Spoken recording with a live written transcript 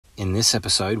In this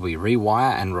episode, we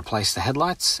rewire and replace the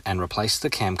headlights and replace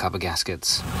the cam cover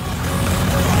gaskets.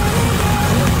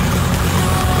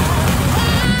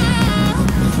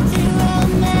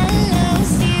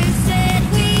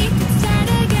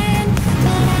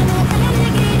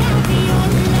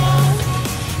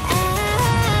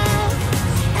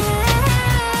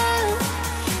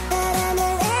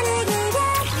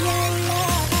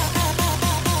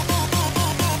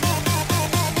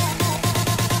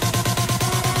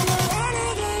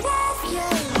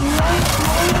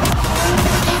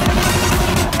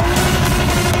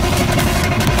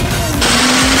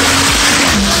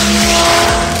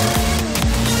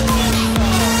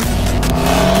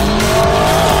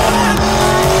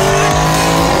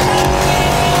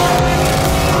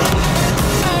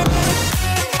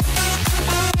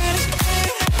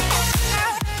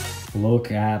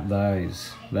 Look at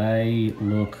those. They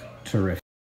look terrific.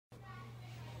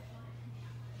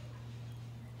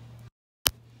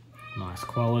 Nice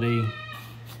quality. You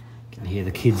can hear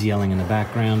the kids yelling in the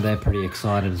background. They're pretty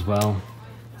excited as well.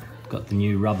 Got the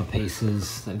new rubber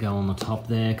pieces that go on the top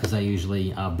there because they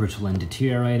usually are brittle and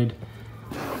deteriorated.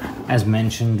 As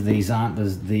mentioned, these aren't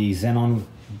the xenon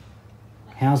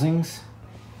housings.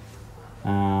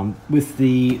 With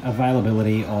the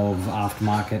availability of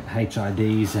aftermarket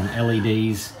HIDs and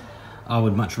LEDs, I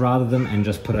would much rather them and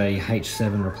just put a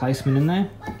H7 replacement in there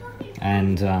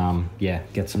and yeah,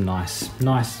 get some nice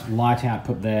light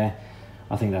output there.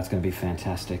 I think that's going to be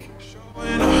fantastic.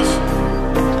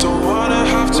 Don't wanna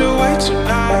have to wait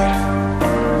tonight.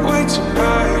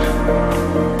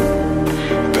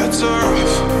 Better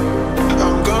off,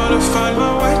 I'm gonna find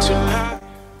my way tonight.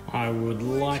 I would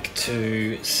like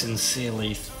to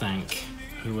sincerely thank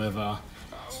whoever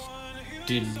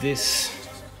did this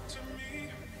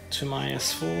to my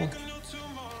S4.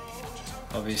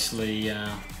 Obviously,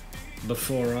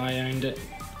 before I owned it,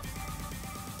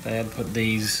 they had put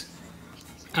these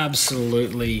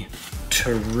absolutely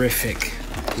terrific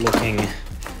looking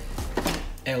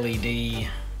LED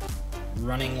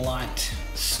running light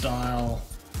style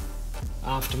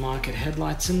aftermarket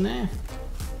headlights in there.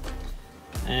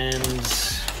 And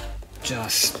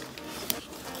just,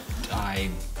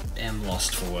 I am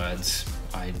lost for words.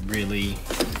 I really,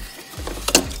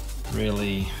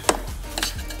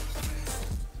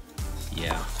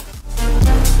 yeah.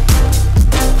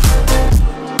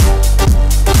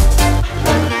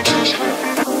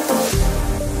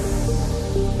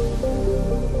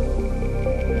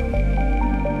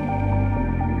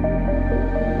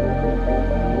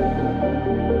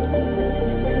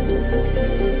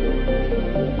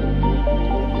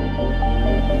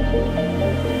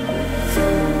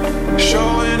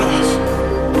 Showing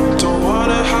off, don't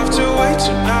wanna have to wait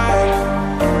tonight.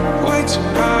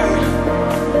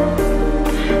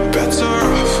 Better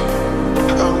off,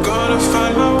 I'm gonna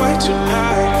find my way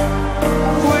tonight.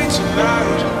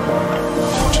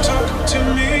 Won't you talk to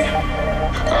me?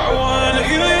 I wanna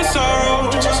heal your sorrow.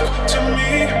 Won't you talk to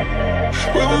me?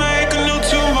 We'll make a new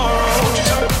tomorrow. Won't you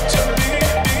talk to me?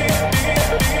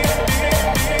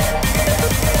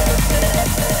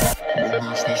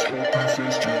 This whole thing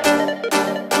feels true.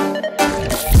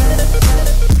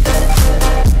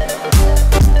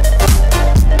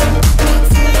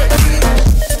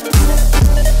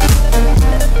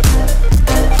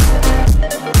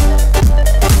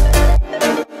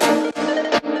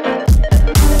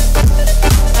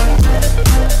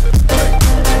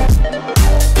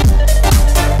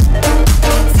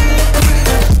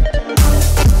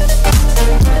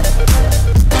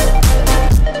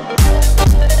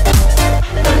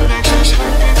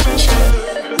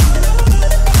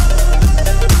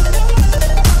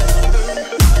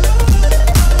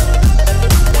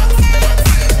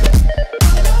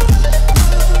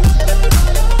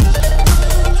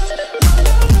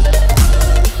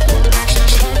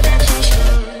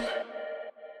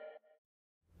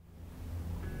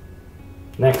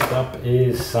 Next up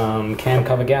is some cam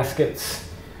cover gaskets.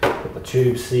 Got the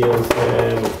tube seals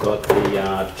there. We've got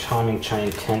the timing chain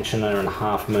tensioner and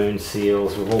half moon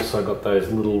seals. We've also got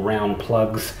those little round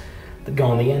plugs that go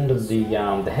on the end of the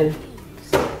head,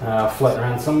 float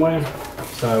around somewhere.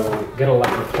 So we'll get all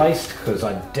that replaced because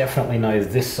I definitely know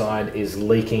this side is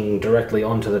leaking directly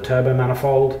onto the turbo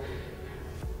manifold.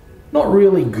 Not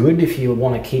really good if you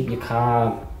want to keep your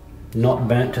car not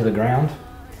burnt to the ground.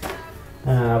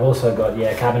 I've also got,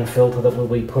 yeah, cabin filter that we'll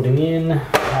be putting in,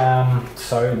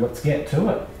 so let's get to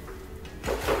it.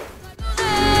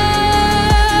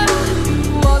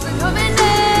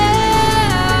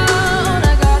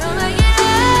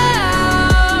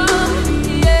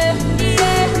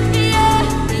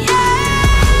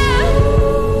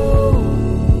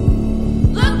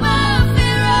 Look back.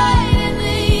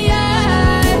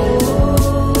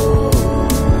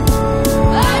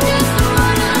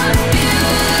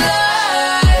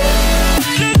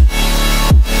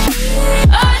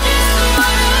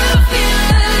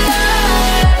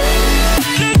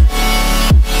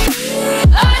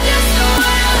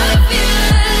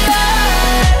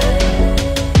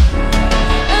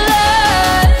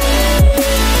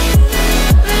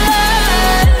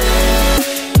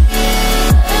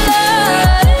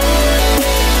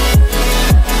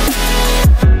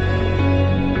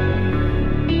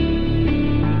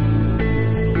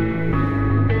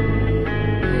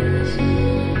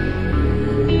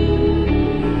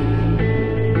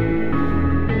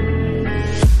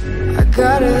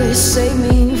 Gotta save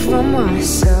me from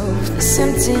myself. This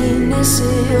emptiness,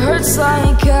 it hurts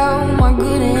like hell. My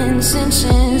good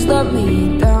intentions let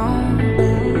me down.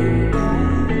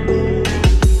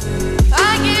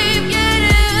 I keep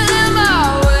getting in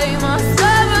my way. My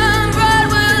stubborn pride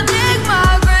will dig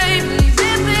my grave.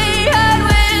 Leaving behind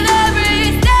with every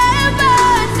step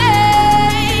I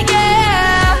take,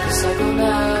 yeah. Cycle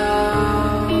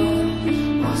down,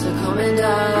 walls are coming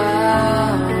down.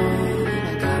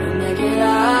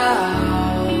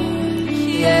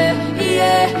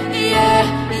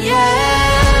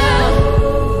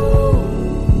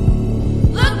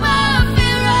 Look my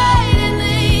fear right in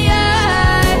the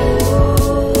eye.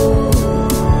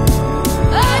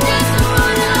 I just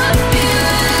wanna feel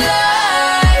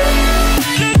alive.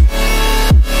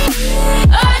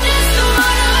 I just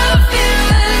wanna feel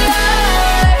alive.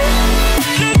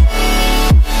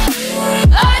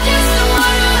 I just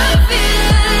wanna feel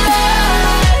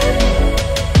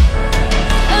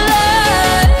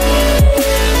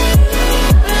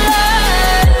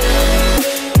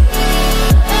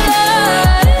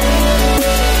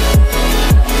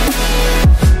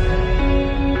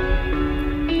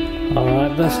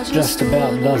Alright, this just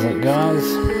about does it, guys.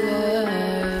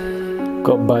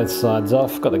 Got both sides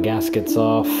off, got the gaskets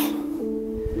off.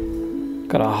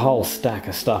 Got a whole stack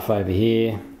of stuff over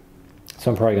here.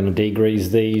 So I'm probably going to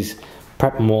degrease these,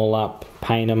 prep them all up,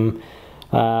 paint them.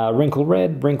 Wrinkle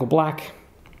red, wrinkle black.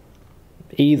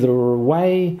 Either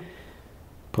way,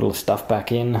 put all the stuff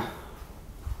back in.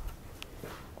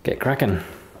 Get cracking.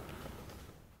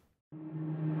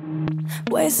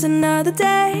 Waste another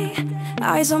day,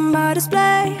 eyes on my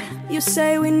display. You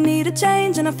say we need a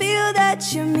change and I feel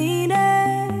that you mean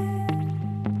it.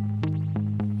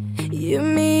 You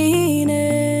mean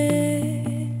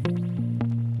it.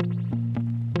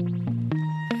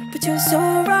 But you're so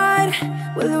right,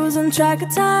 we're losing track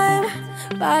of time.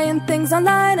 Buying things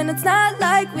online and it's not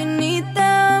like we need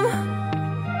them.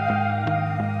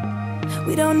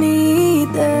 We don't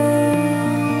need them.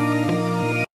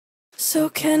 So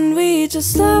can we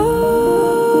just slow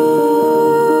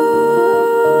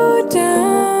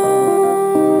down?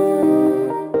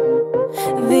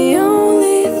 The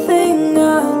only thing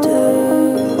I'll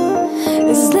do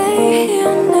is lay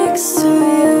here next to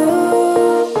you.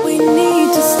 We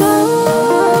need to slow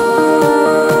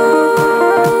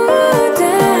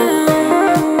down.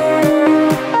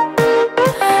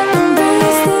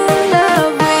 Embrace the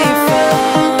love we found.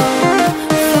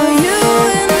 For you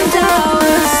and I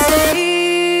was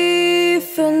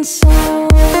safe and sound.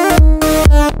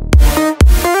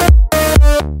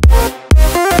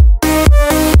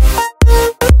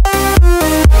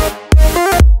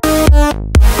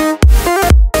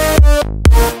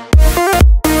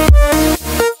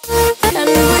 And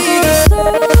we just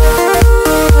slow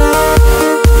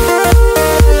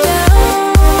down.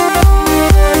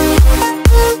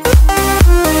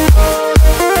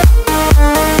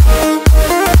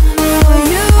 For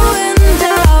you and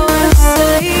I was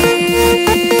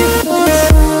safe and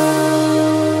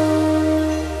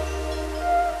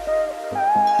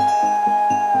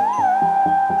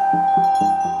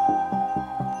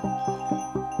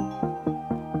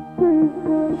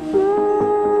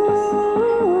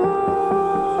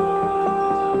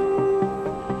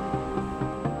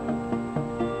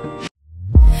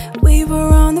we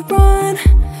were on the run,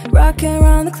 rocking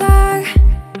around the clock.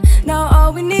 Now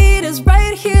all we need is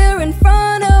right here in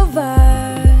front of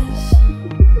us.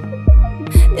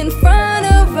 In front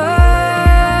of us.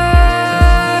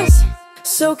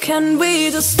 So can we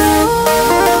just slow